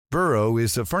Burrow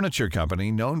is a furniture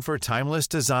company known for timeless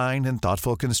design and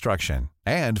thoughtful construction,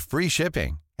 and free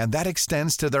shipping, and that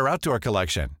extends to their outdoor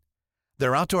collection.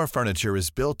 Their outdoor furniture is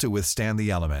built to withstand the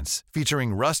elements,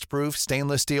 featuring rust-proof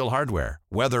stainless steel hardware,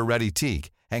 weather-ready teak,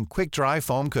 and quick-dry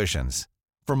foam cushions.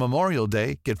 For Memorial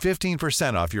Day, get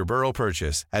 15% off your Burrow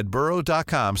purchase at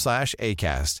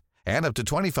burrow.com/ACAST and up to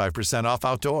 25% off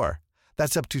outdoor.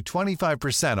 That's up to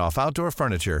 25% off outdoor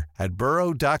furniture at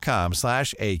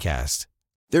burrow.com/ACAST.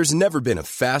 There's never been a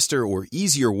faster or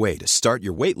easier way to start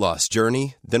your weight loss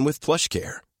journey than with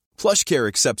PlushCare. PlushCare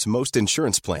accepts most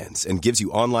insurance plans and gives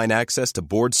you online access to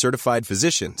board-certified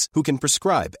physicians who can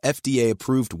prescribe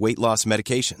FDA-approved weight loss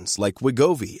medications like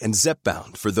Wegovy and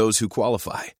Zepbound for those who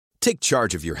qualify. Take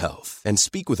charge of your health and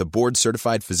speak with a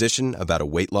board-certified physician about a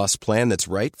weight loss plan that's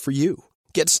right for you.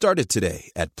 Get started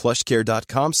today at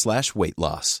plushcare.com/weight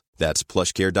loss. That's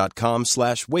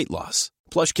plushcare.com/weight loss.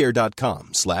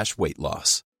 plushcare.com/weight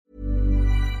loss.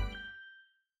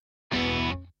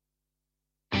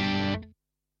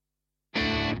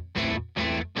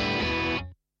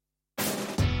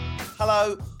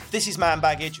 Hello, this is Man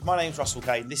Baggage. My name's Russell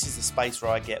Kane. This is the space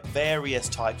where I get various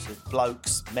types of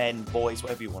blokes, men, boys,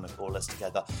 whatever you want to call us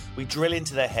together. We drill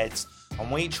into their heads and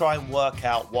we try and work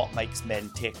out what makes men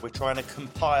tick. We're trying to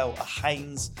compile a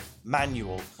Haynes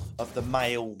manual of the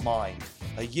male mind,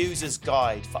 a user's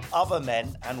guide for other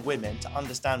men and women to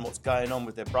understand what's going on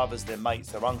with their brothers, their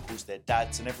mates, their uncles, their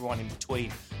dads, and everyone in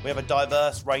between. We have a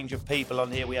diverse range of people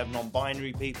on here. We have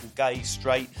non-binary people, gay,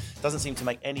 straight. Doesn't seem to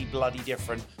make any bloody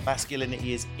difference.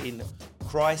 Masculinity is in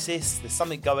crisis. There's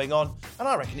something going on. And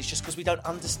I reckon it's just because we don't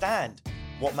understand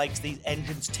what makes these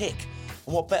engines tick.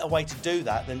 And what better way to do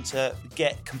that than to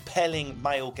get compelling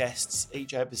male guests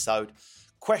each episode,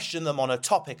 question them on a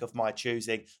topic of my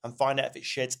choosing, and find out if it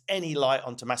sheds any light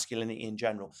onto masculinity in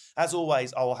general. As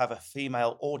always, I will have a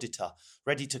female auditor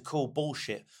ready to call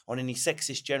bullshit on any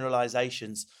sexist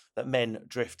generalisations that men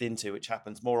drift into, which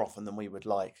happens more often than we would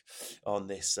like on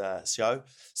this show.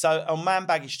 So on Man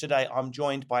Baggage today, I'm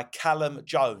joined by Callum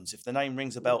Jones. If the name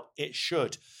rings a bell, it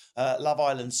should. Love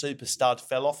Island super stud,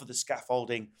 fell off of the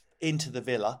scaffolding into the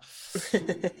villa.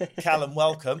 Callum,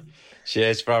 welcome.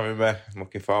 Cheers for having me. I'm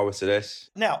looking forward to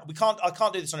this. Now, I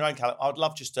can't do this on your own, Callum. I'd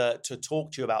love just to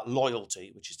talk to you about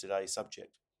loyalty, which is today's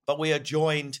subject. But we are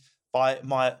joined by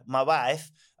my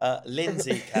wife,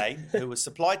 Lindsay Kane, who was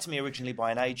supplied to me originally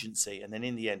by an agency, and then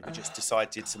in the end we just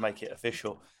decided to make it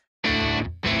official.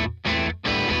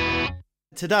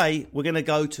 Today we're going to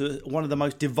go to one of the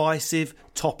most divisive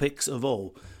topics of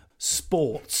all,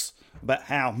 sports. About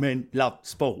how men love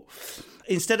sport.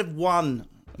 Instead of one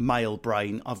male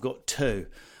brain, I've got two.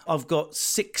 I've got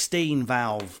 16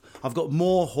 valve. I've got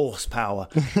more horsepower,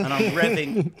 and I'm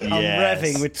revving. I'm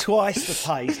revving with twice the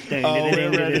pace.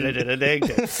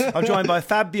 I'm joined by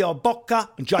Fabio Bocca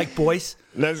and Jake Boyce.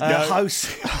 Let's go.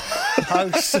 Hosts.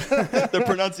 The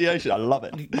pronunciation, I love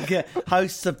it. Yeah,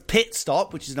 hosts of Pit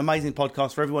Stop, which is an amazing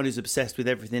podcast for everyone who's obsessed with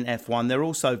everything F1. They're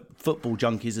also football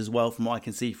junkies as well, from what I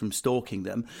can see from stalking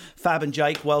them. Fab and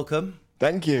Jake, welcome.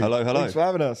 Thank you. Hello. Thanks for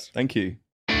having us. Thank you.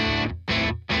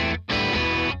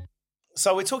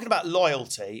 So we're talking about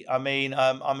loyalty. I mean,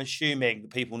 I'm assuming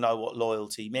that people know what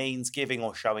loyalty means, giving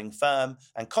or showing firm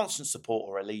and constant support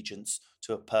or allegiance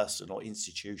to a person or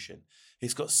institution.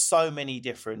 It's got so many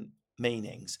different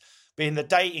meanings. Being the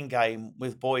dating game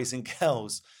with boys and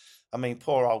girls, I mean,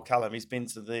 poor old Callum, he's been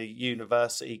to the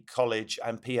university, college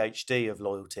and PhD of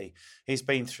loyalty. He's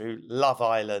been through Love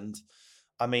Island.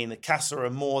 I mean, the Casa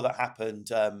Amor that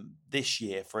happened this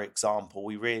year, for example,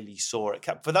 we really saw it.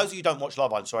 For those of you who don't watch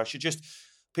Love Island, sorry,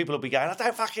 people will be going, I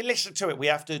don't fucking listen to it. We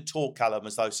have to talk, Callum,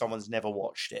 as though someone's never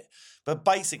watched it. But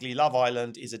basically, Love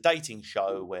Island is a dating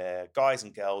show where guys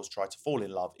and girls try to fall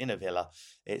in love in a villa.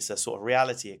 It's a sort of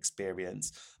reality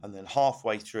experience. And then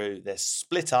halfway through, they're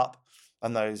split up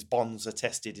and those bonds are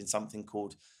tested in something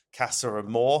called Casa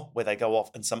Amor, where they go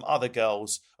off and some other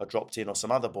girls are dropped in or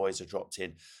some other boys are dropped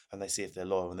in and they see if they're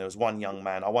loyal. And there was one young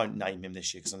man, I won't name him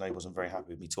this year because I know he wasn't very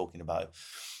happy with me talking about it,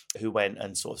 who went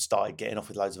and sort of started getting off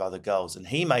with loads of other girls. And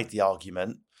he made the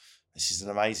argument, this is an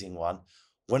amazing one,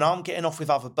 when I'm getting off with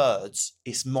other birds,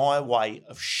 it's my way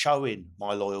of showing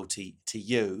my loyalty to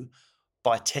you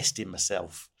by testing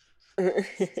myself.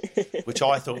 Which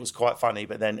I thought was quite funny,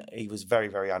 but then he was very,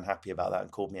 very unhappy about that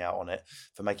and called me out on it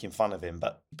for making fun of him.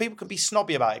 But people can be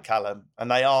snobby about it, Callum,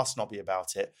 and they are snobby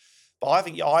about it. But I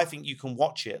think you can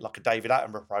watch it like a David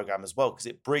Attenborough program as well, because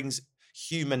it brings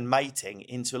human mating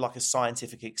into like a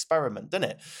scientific experiment, doesn't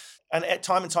it? And at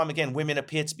time and time again, women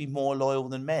appear to be more loyal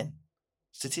than men,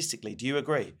 statistically. Do you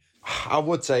agree? I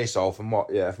would say so. From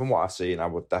what I've seen, I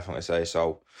would definitely say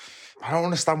so. I don't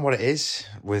understand what it is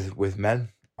with men.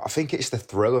 I think it's the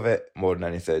thrill of it more than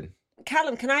anything.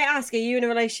 Callum, can I ask, are you in a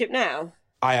relationship now?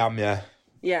 I am, yeah.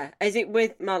 Yeah. Is it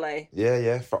with Molly?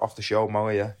 Yeah. Off the show,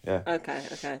 Molly, yeah. Okay.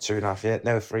 2.5 years,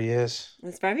 no, 3 years.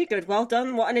 That's very good. Well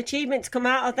done. What an achievement to come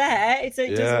out of there. It does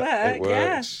work. It works.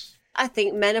 Yeah. I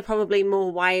think men are probably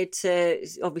more wired to,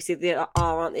 obviously they are,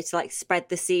 aren't they, to like spread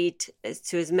the seed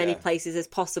to as many places as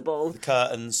possible. The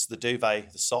curtains, the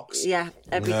duvet, the socks. Yeah,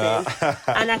 everything.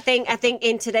 And I think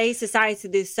in today's society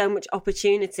there's so much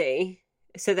opportunity.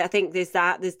 So that I think there's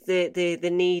the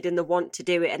need and the want to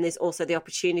do it, and there's also the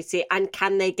opportunity. And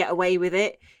can they get away with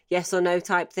it? Yes or no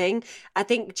type thing. I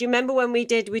think. Do you remember when we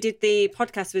did the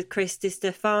podcast with Chris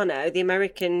DiStefano, the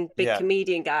American big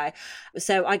comedian guy?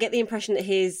 So I get the impression that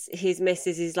his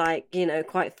missus is like, you know,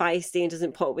 quite feisty and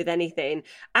doesn't put up with anything.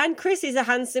 And Chris is a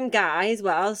handsome guy as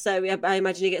well, so I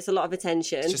imagine he gets a lot of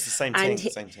attention. It's just the same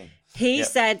thing. He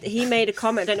said, he made a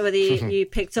comment, I don't know whether you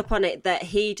picked up on it, that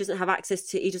he doesn't have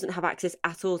access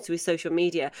at all to his social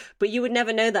media. But you would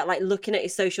never know that, like looking at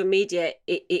his social media,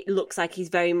 it looks like he's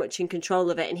very much in control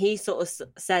of it. And he sort of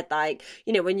said, like,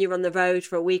 you know, when you're on the road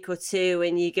for a week or two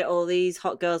and you get all these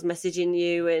hot girls messaging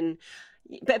you,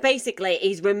 but basically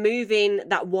he's removing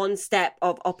that one step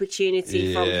of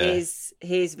opportunity from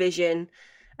his vision.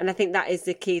 And I think that is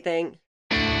the key thing.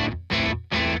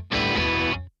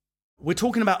 We're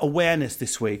talking about awareness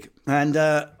this week, and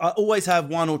I always have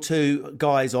one or two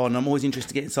guys on. I'm always interested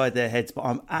to get inside their heads, but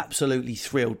I'm absolutely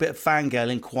thrilled. Bit of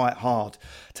fangirling quite hard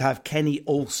to have Kenny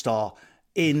Allstar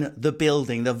in the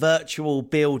building, the virtual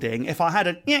building. If I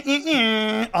had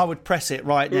I would press it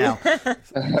right now.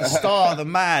 The star, the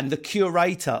man, the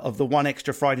curator of the One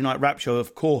Extra Friday Night Rap Show,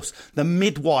 of course, the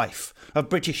midwife of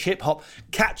British hip-hop,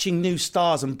 catching new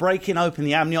stars and breaking open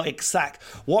the amniotic sac,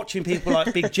 watching people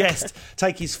like Big Jest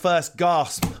take his first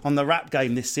gasp on the Rap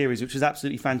Game this series, which was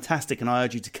absolutely fantastic, and I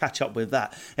urge you to catch up with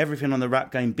that. Everything on the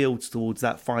Rap Game builds towards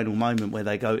that final moment where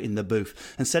they go in the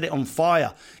booth and set it on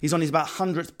fire. He's on his about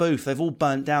 100th booth. They've all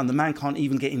burnt down. The man can't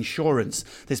even get insurance.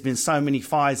 There's been so many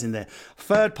fires in there.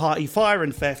 Third-party fire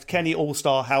and theft. Kenny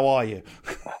Allstar, how are you?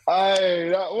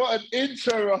 Hey, what an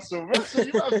intro, Russell. Russell,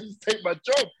 you might have to just take my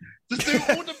job. Just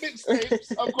do all the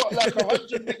mixtapes. I've got like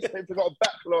 100 mixtapes. I've got a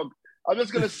backlog. I'm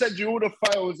just going to send you all the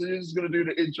files and you're just going to do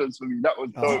the intros for me. That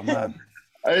was dope, man.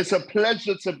 And it's a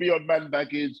pleasure to be on Man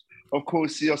Baggage. Of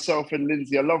course, yourself and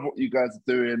Lindsay. I love what you guys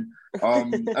are doing.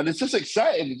 And it's just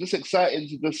exciting. Just exciting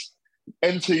to just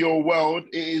enter your world.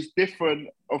 It is different,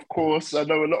 of course. I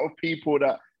know a lot of people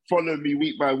that follow me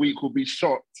week by week will be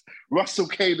shocked. Russell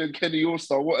Kane and Kenny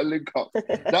Allstar, what a link up.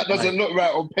 That doesn't look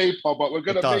right on paper, but we're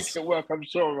going to make it work, I'm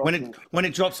sure, Russell. When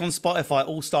it drops on Spotify,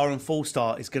 Allstar and Full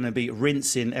Star is going to be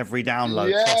rinsing every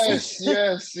download.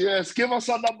 Yes. Give us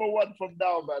our number one from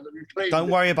now, man. Don't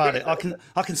worry about it.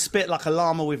 I can spit like a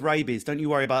llama with rabies. Don't you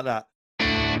worry about that.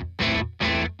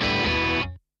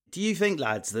 Do you think,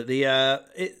 lads, that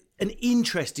an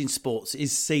interest in sports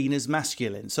is seen as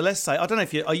masculine? So let's say, I don't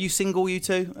know are you single, you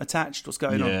two? Attached? What's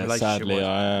going on? Yeah, sadly,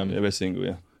 I am. Yeah, we're single,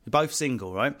 yeah. You're both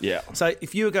single, right? Yeah. So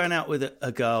if you were going out with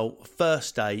a girl,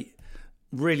 first date,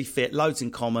 really fit, loads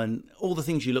in common, all the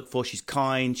things you look for, she's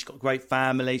kind, she's got a great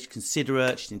family, she's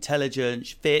considerate, she's intelligent,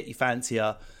 she's fit, you fancy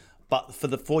her. But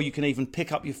before you can even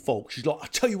pick up your fork, she's like, I'll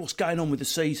tell you what's going on with the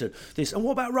season. This, and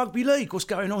what about rugby league? What's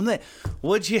going on there?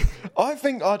 Would you? I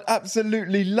think I'd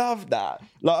absolutely love that.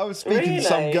 Like, I was speaking to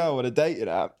some girl on a dating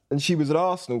app, and she was an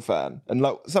Arsenal fan. And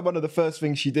like, one of the first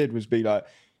things she did was be like,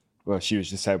 well, she was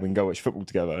just saying we can go watch football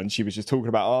together. And she was just talking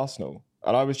about Arsenal.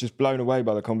 And I was just blown away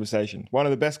by the conversation. One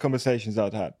of the best conversations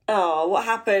I'd had. Oh, what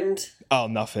happened? Oh,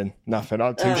 nothing.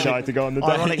 I'm too shy to go on the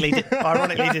date.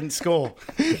 Ironically didn't score.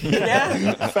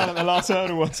 Yeah. Fell at the last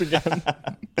hurdle once again.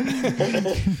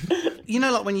 You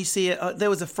know, like when you see it,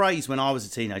 there was a phrase when I was a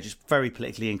teenager, just very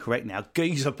politically incorrect now,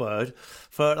 geezer bird,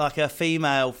 for like a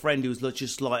female friend who was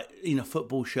just like in a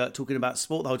football shirt talking about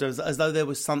sport the whole time, as though there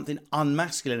was something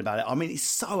unmasculine about it. I mean, it's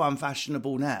so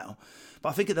unfashionable now. But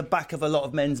I think at the back of a lot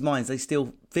of men's minds, they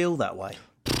still feel that way.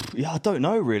 Yeah, I don't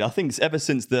know, really. I think it's ever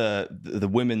since the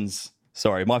women's...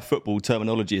 Sorry, my football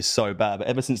terminology is so bad, but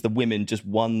ever since the women just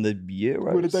won the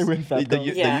Euros... What did they win, Fab? The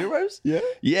Euros? Yeah.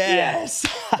 Yes!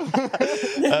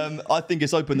 I think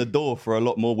it's opened the door for a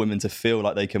lot more women to feel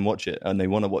like they can watch it and they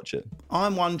want to watch it.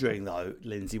 I'm wondering, though,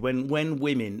 Lindsay, when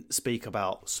women speak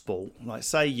about sport, like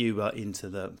say you were into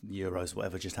the Euros,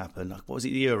 whatever just happened, what was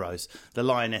it, the Euros, the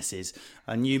Lionesses,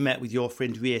 and you met with your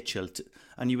friend Rachel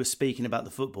and you were speaking about the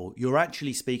football, you're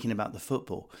actually speaking about the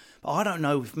football. But I don't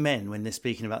know if men, when they're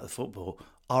speaking about the football,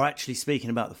 are actually speaking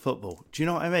about the football. Do you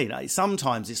know what I mean? Like,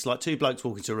 sometimes it's like two blokes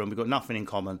walking into a room, we've got nothing in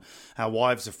common, our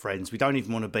wives are friends, we don't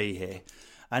even want to be here.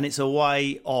 and it's a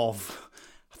way of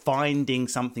finding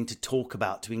something to talk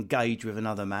about, to engage with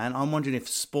another man. I'm wondering if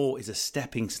sport is a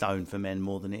stepping stone for men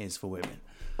more than it is for women.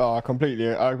 Oh, I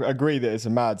agree that it's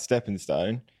a mad stepping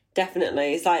stone.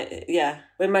 Definitely. It's like,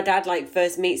 when my dad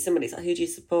first meets somebody, it's like, who do you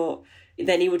support?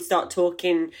 Then he would start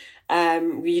talking.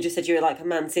 You just said you were like a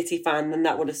Man City fan, and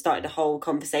that would have started a whole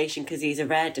conversation because he's a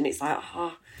Red, and it's like,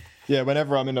 oh. Yeah,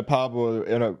 whenever I'm in a pub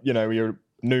or your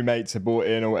new mates are brought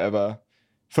in or whatever,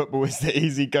 football is the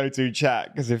easy go-to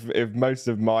chat, because if most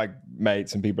of my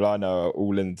mates and people I know are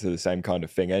all into the same kind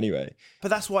of thing anyway. But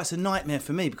that's why it's a nightmare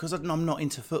for me, because I'm not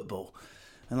into football.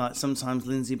 And sometimes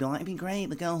Lindsay would be like, it'd be great,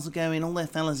 the girls are going, all their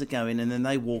fellas are going, and then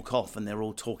they walk off and they're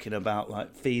all talking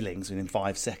about feelings within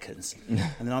 5 seconds. And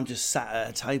then I'm just sat at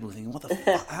a table thinking, what the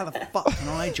fuck, how the fuck can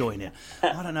I join it?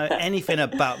 I don't know anything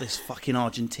about this fucking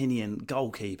Argentinian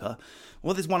goalkeeper.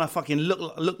 Well, there's one I fucking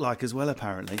look like as well,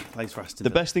 apparently. Plays for Aston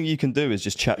Villa. The best thing you can do is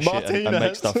just chat shit and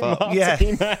make stuff up. Yeah.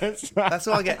 That's what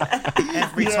I get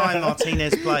every time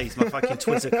Martinez plays. My fucking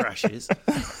Twitter crashes.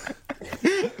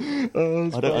 I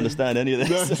don't understand any of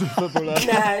this.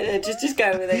 No, just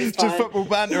go with it. It's just fine. football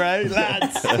banter, eh,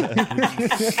 lads?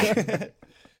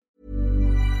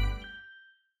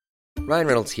 Ryan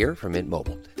Reynolds here from Mint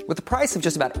Mobile. With the price of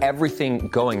just about everything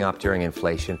going up during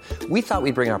inflation, we thought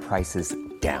we'd bring our prices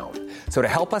down. So to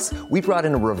help us, we brought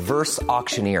in a reverse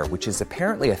auctioneer, which is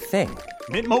apparently a thing.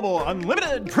 Mint Mobile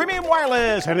Unlimited Premium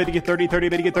Wireless. How to get 30, 30,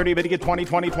 bit to get 30, bit to get 20,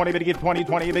 20, 20, bit to get 20,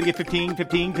 20, bit to get 15,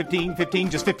 15, 15,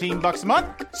 15, just $15 a month?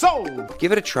 Sold!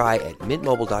 Give it a try at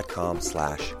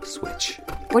mintmobile.com/switch.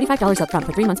 $45 up front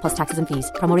for 3 months plus taxes and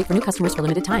fees. Promo rate for new customers for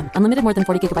limited time. Unlimited more than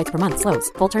 40 gigabytes per month.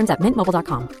 Slows full terms at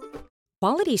mintmobile.com.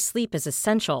 Quality sleep is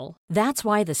essential. That's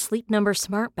why the Sleep Number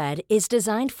Smart Bed is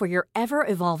designed for your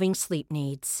ever-evolving sleep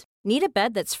needs. Need a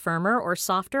bed that's firmer or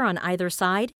softer on either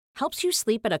side? Helps you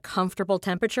sleep at a comfortable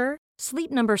temperature? Sleep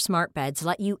Number Smart Beds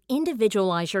let you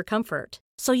individualize your comfort,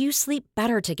 so you sleep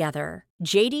better together.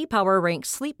 J.D. Power ranks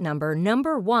Sleep Number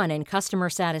number 1 in customer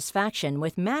satisfaction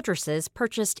with mattresses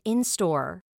purchased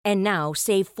in-store. And now,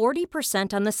 save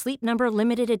 40% on the Sleep Number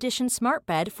Limited Edition Smart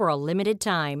Bed for a limited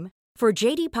time. For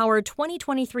J.D. Power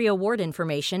 2023 award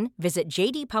information, visit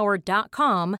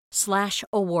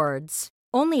jdpower.com/awards.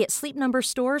 Only at Sleep Number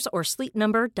stores or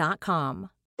sleepnumber.com.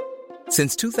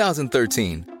 Since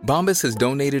 2013, Bombas has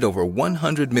donated over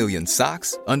 100 million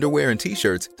socks, underwear, and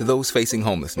T-shirts to those facing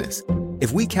homelessness.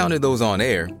 If we counted those on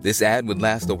air, this ad would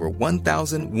last over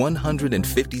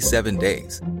 1,157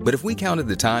 days. But if we counted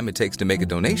the time it takes to make a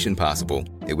donation possible,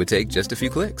 it would take just a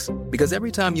few clicks. Because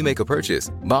every time you make a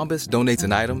purchase, Bombas donates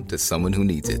an item to someone who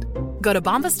needs it. Go to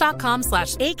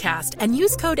bombas.com/ACAST and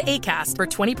use code ACAST for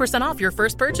 20% off your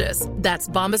first purchase. That's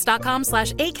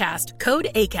bombas.com/ACAST, code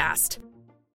ACAST.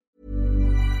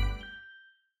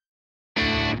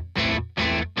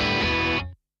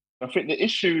 I think the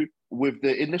issue with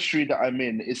the industry that I'm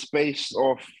in is based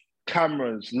off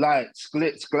cameras, lights,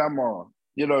 glitz, glamour,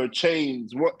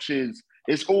 chains, watches.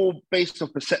 It's all based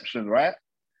off perception, right?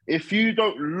 If you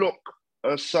don't look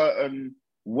a certain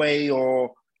way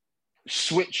or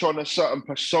switch on a certain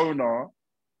persona,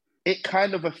 it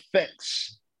kind of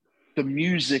affects the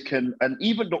music and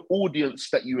even the audience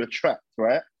that you attract,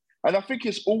 right? And I think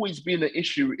it's always been an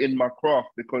issue in my craft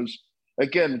because,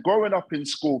 again, growing up in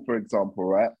school, for example,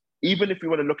 right? Even if you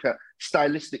want to look at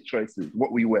stylistic choices,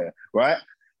 what we wear, right?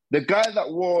 The guy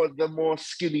that wore the more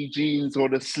skinny jeans or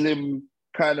the slim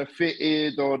kind of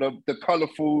fitted or the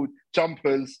colourful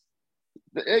jumpers,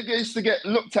 it used to get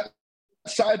looked at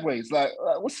sideways, like,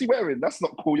 what's he wearing? That's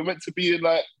not cool. You're meant to be in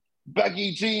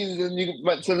baggy jeans and you're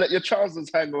meant to let your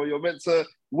trousers hang, or you're meant to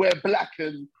wear black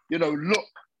and, look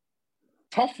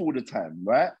tough all the time,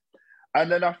 right?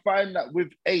 And then I find that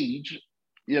with age,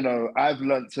 I've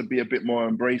learned to be a bit more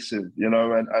embracive,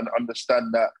 and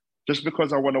understand that just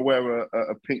because I want to wear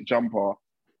a pink jumper,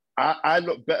 I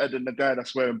look better than the guy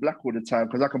that's wearing black all the time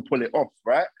because I can pull it off,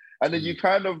 right? And then you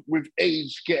kind of, with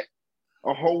age, get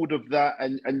a hold of that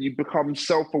and you become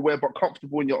self-aware but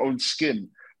comfortable in your own skin.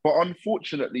 But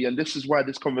unfortunately, and this is why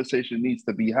this conversation needs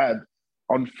to be had,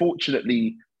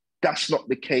 unfortunately, that's not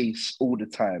the case all the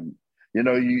time.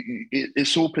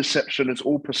 It's all perception, it's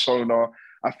all persona.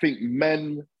 I think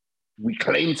men, we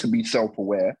claim to be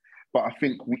self-aware, but I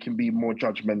think we can be more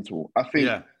judgmental. I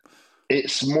think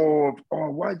it's more of,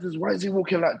 why is he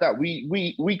walking like that?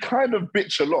 We kind of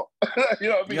bitch a lot. You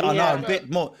know what I mean? Yeah, I know, a bit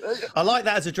more. I like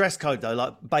that as a dress code, though,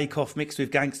 like Bake Off mixed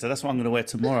with gangster. That's what I'm going to wear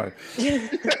tomorrow.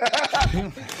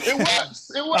 It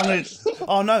works.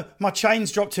 Oh, no, my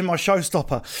chain's dropped in my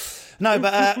showstopper. No,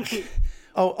 but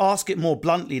I'll ask it more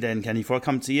bluntly then, Kenny, before I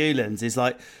come to you, Lens, is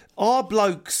like, are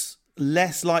blokes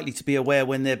less likely to be aware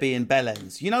when they're being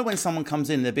bellends. You know, when someone comes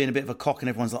in, they're being a bit of a cock and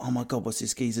everyone's like, oh my God, what's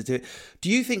this geezer doing? Do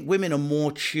you think women are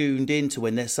more tuned into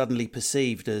when they're suddenly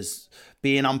perceived as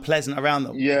being unpleasant around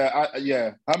them? Yeah.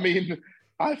 I mean,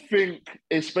 I think,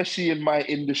 especially in my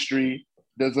industry,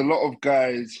 there's a lot of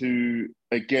guys who,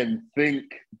 again, think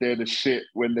they're the shit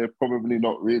when they're probably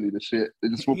not really the shit. They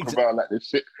just walk around like this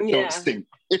shit don't stink.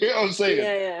 You know what I'm saying?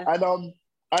 Yeah.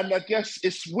 And I guess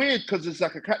it's weird because it's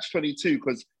like a catch-22,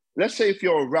 because let's say if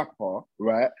you're a rapper,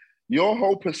 right, your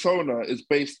whole persona is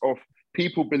based off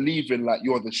people believing like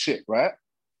you're the shit, right?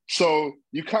 So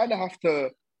you kind of have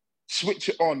to switch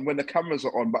it on when the cameras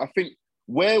are on. But I think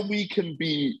where we can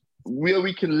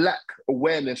lack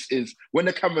awareness is when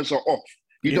the cameras are off.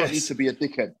 You don't need to be a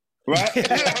dickhead, right? You know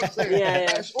what I'm saying?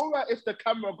 Yeah. It's all right if the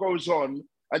camera goes on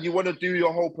and you want to do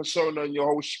your whole persona and your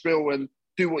whole spiel and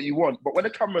do what you want. But when the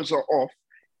cameras are off,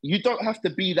 you don't have to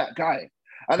be that guy.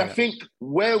 And I think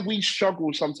where we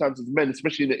struggle sometimes as men,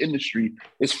 especially in the industry,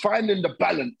 is finding the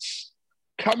balance.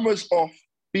 Cameras off,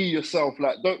 be yourself.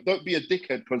 Like, don't be a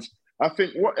dickhead, because I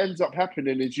think what ends up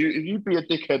happening is if you be a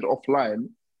dickhead offline,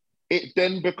 it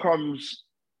then becomes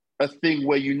a thing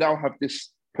where you now have this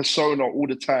persona all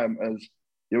the time as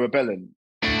you're rebelling.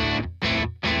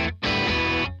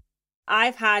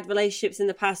 I've had relationships in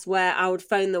the past where I would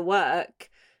phone the work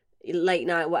late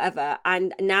night, whatever,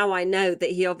 and now I know that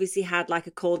he obviously had like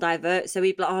a call divert, so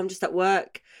he'd be like, oh, I'm just at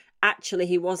work. Actually,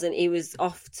 he wasn't. He was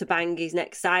off to bang his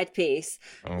next side piece.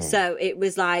 So it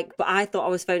was like, but I thought I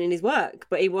was phoning his work,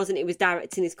 but he wasn't. He was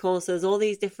directing his call. So there's all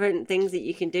these different things that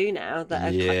you can do now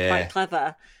that are quite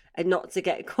clever and not to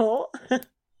get caught.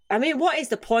 I mean, what is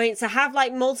the point to have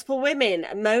like multiple women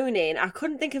moaning? I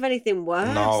couldn't think of anything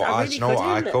worse. No, I really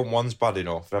I couldn't. One's bad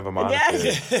enough. Never mind.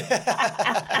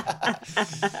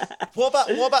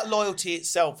 What about loyalty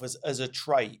itself as a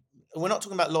trait? We're not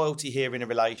talking about loyalty here in a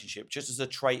relationship, just as a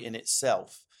trait in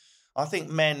itself. I think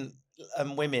men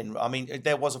and women, I mean,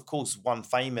 there was, of course, one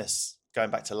famous, going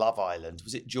back to Love Island,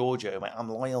 was it Georgia? Who went, I'm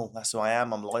loyal, that's who I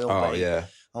am, I'm loyal, babe. Yeah.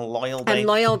 I'm loyal, babe. I'm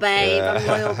loyal, babe. I'm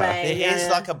loyal, babe. It is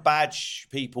like a badge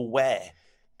people wear.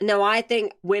 No, I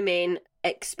think women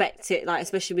expect it, like,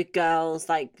 especially with girls,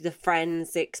 like the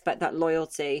friends, they expect that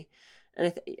loyalty.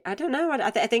 And I don't know. I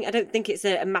don't think it's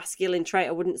a masculine trait.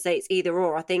 I wouldn't say it's either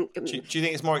or. I think. Do you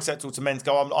think it's more acceptable to men to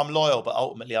go, I'm loyal, but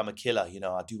ultimately I'm a killer? You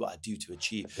know, I do what I do to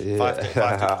achieve. If I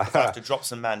have to drop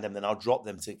some man them, then I'll drop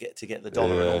them to get the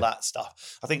dollar and all that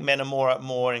stuff. I think men are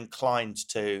more inclined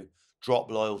to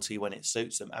drop loyalty when it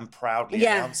suits them and proudly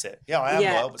announce it. Yeah, I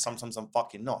am loyal, but sometimes I'm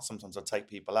fucking not. Sometimes I take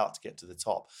people out to get to the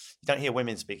top. You don't hear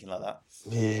women speaking like that.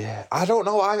 Yeah, I don't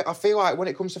know. I feel like when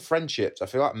it comes to friendships, I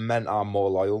feel like men are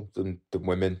more loyal than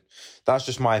women. That's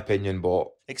just my opinion, but...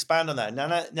 Expand on that. Now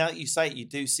that you say it, you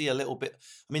do see a little bit...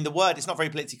 I mean, the word, it's not very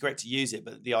politically correct to use it,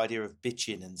 but the idea of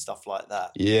bitching and stuff like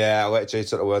that. Yeah, I literally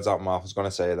took the words out of my mouth. I was going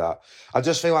to say that. I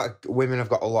just feel like women have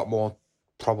got a lot more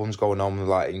problems going on,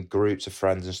 like in groups of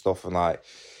friends and stuff, and like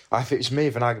if it's me,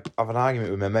 if I have an argument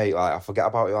with my mate, like I forget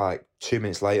about it like 2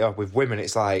 minutes later. With women,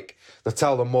 it's like they'll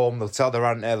tell the mum, they'll tell their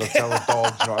auntie, they'll tell the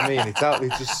dogs. You know what I mean? They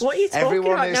just what are you talking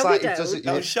everyone about? is No, like, we it doesn't.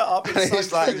 No, shut up!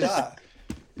 It's like that.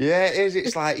 Yeah, it is.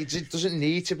 It's like it just doesn't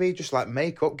need to be. Just like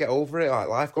make up, get over it. Like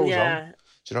life goes on.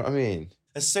 Do you know what I mean?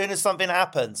 As soon as something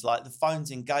happens, like the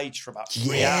phone's engaged for about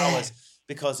 3 hours.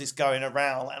 Because it's going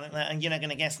around, and you're not going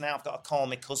to guess now. I've got to call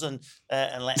my cousin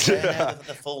and let her know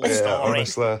the full story.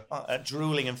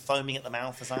 Drooling and foaming at the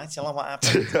mouth as I tell her what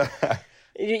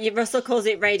happened. Russell calls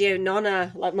it Radio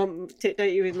Nonna, like mum, don't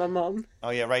you, with my mum? Oh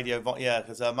yeah,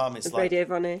 because her mum is like Radio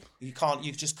Vonnie. You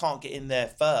just can't get in there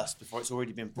first before it's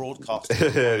already been broadcast on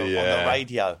the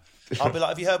radio. I'll be like,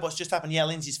 have you heard what's just happened? Yeah,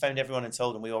 Lindsay's phoned everyone and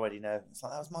told them we already know. It's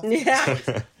like, that was my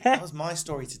story. That was my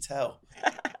story to tell.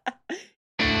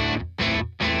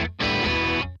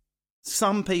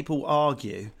 Some people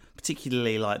argue,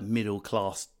 particularly like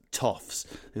middle-class toffs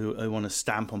who want to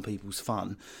stamp on people's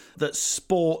fun, that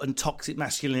sport and toxic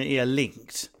masculinity are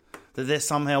linked, that they're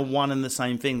somehow one and the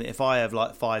same thing, that if I have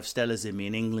like 5 Stellas in me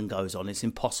and England goes on, it's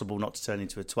impossible not to turn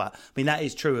into a twat. I mean, that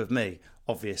is true of me,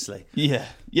 obviously. Yeah.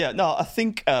 No, I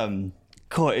think,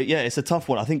 it's a tough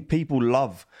one. I think people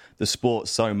love the sport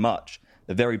so much.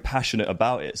 They're very passionate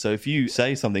about it. So if you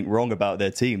say something wrong about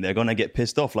their team, they're going to get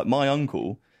pissed off. Like my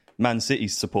uncle, Man City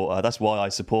supporter, that's why I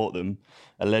support them,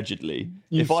 allegedly.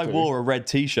 If I wore a red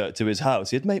T-shirt to his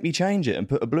house, he'd make me change it and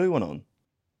put a blue one on.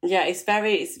 Yeah, it's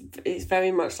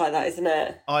very much like that, isn't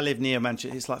it? I live near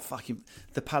Manchester. It's like fucking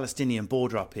the Palestinian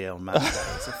border up here on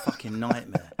Manchester. It's a fucking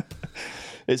nightmare.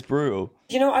 It's brutal.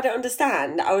 You know what I don't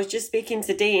understand? I was just speaking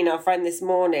to Dean, our friend, this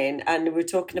morning, and we were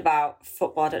talking about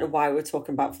football. I don't know why we were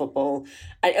talking about football.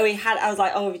 I was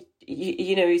like,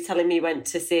 you know, he was telling me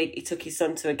he took his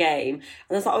son to a game, and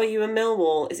I was like, oh, are you a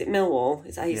Millwall? Is it Millwall?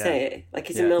 Is that how you say it? Like,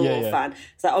 he's a Millwall fan.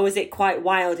 It's like, oh, is it quite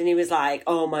wild? And he was like,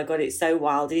 oh my God, it's so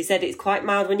wild. And he said it's quite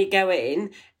mild when you go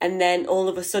in, and then all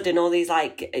of a sudden, all these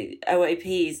like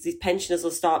OAPs, these pensioners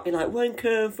will start being like,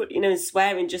 wanker, you know, and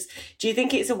swearing. Just, do you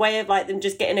think it's a way of like them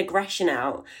just getting aggression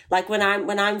out? Like when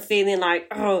I'm feeling like,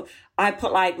 oh, I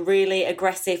put like really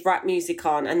aggressive rap music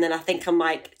on, and then I think I'm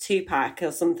like Tupac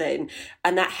or something,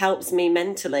 and that helps me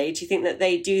mentally. Do you think that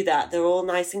they do that? They're all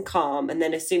nice and calm, and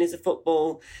then as soon as the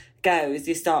football goes,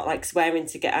 you start like swearing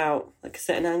to get out like a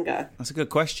certain anger? That's a good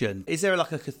question. Is there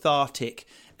like a cathartic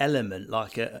element,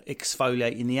 like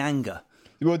exfoliating the anger?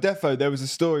 Well, defo, there was a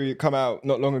story that come out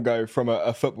not long ago from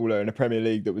a footballer in the Premier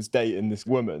League that was dating this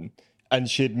woman, and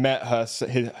she'd met her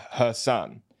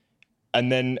son. And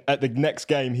then at the next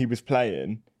game he was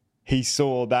playing, he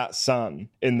saw that son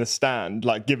in the stand,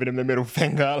 like giving him the middle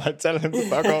finger, like telling him to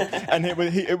fuck off. And he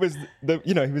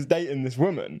was dating this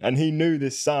woman, and he knew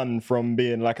this son from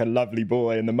being like a lovely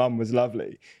boy, and the mum was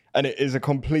lovely. And it is a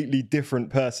completely different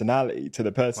personality to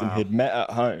the person he'd met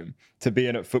at home to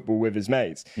being at football with his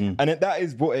mates. And that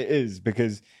is what it is,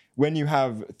 because when you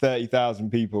have 30,000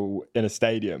 people in a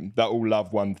stadium that all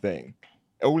love one thing,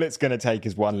 all it's going to take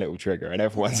is one little trigger, and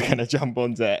everyone's going to jump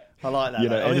onto it. I like that. You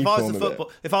know, I mean, if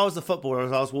I was the footballer,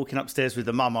 as I was walking upstairs with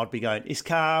the mum, I'd be going, "It's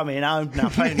coming home now,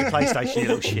 playing the PlayStation, you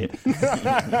little shit."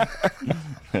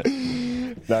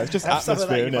 No, it's just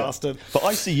atmosphere, isn't it? But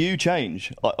I see you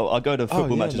change. I go to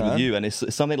football matches with you, and it's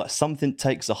something like something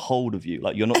takes a hold of you.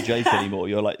 Like, you're not Jake anymore.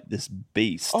 You're like this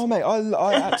beast. Oh, mate,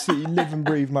 I absolutely live and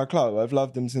breathe my club. I've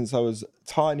loved them since I was a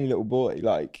tiny little boy.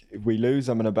 Like, if we lose,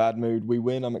 I'm in a bad mood. We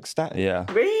win, I'm ecstatic. Yeah.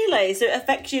 Really? So it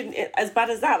affects you as bad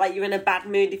as that? Like, you're in a bad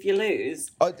mood if you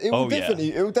lose? It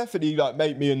will definitely like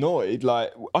make me annoyed.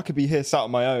 Like, I could be here sat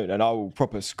on my own, and I will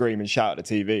proper scream and shout at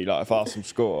the TV, like, if Arsenal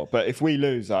score. But if we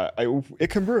lose, it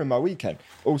can ruin my weekend.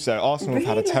 Also, Arsenal have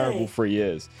had a terrible 3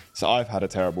 years, so I've had a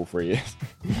terrible 3 years.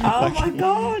 Oh my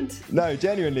God. No,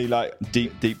 genuinely, like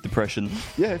deep depression.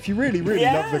 Yeah, if you really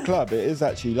love the club, it is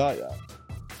actually like that.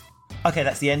 Okay,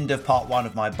 that's the end of part 1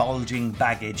 of my bulging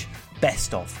baggage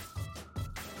best of.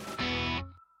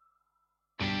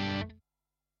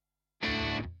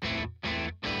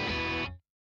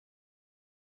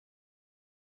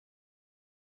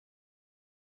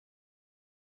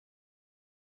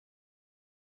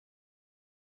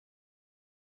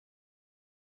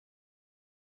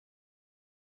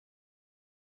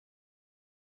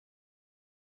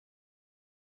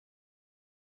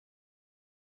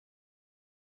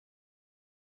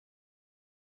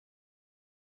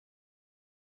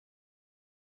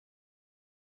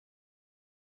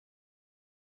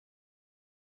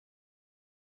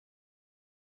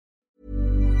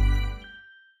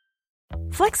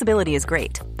 Flexibility is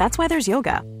great. That's why there's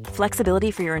yoga. Flexibility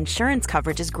for your insurance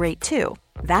coverage is great too.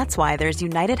 That's why there's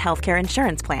United Healthcare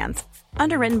Insurance Plans.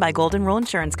 Underwritten by Golden Rule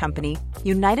Insurance Company,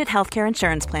 United Healthcare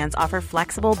Insurance Plans offer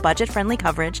flexible, budget-friendly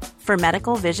coverage for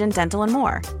medical, vision, dental, and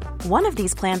more. One of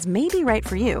these plans may be right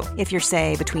for you if you're,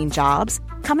 say, between jobs,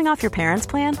 coming off your parents'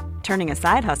 plan, turning a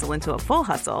side hustle into a full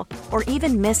hustle, or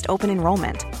even missed open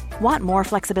enrollment. Want more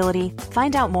flexibility?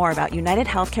 Find out more about United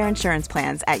Healthcare Insurance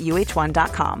Plans at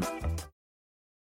UH1.com.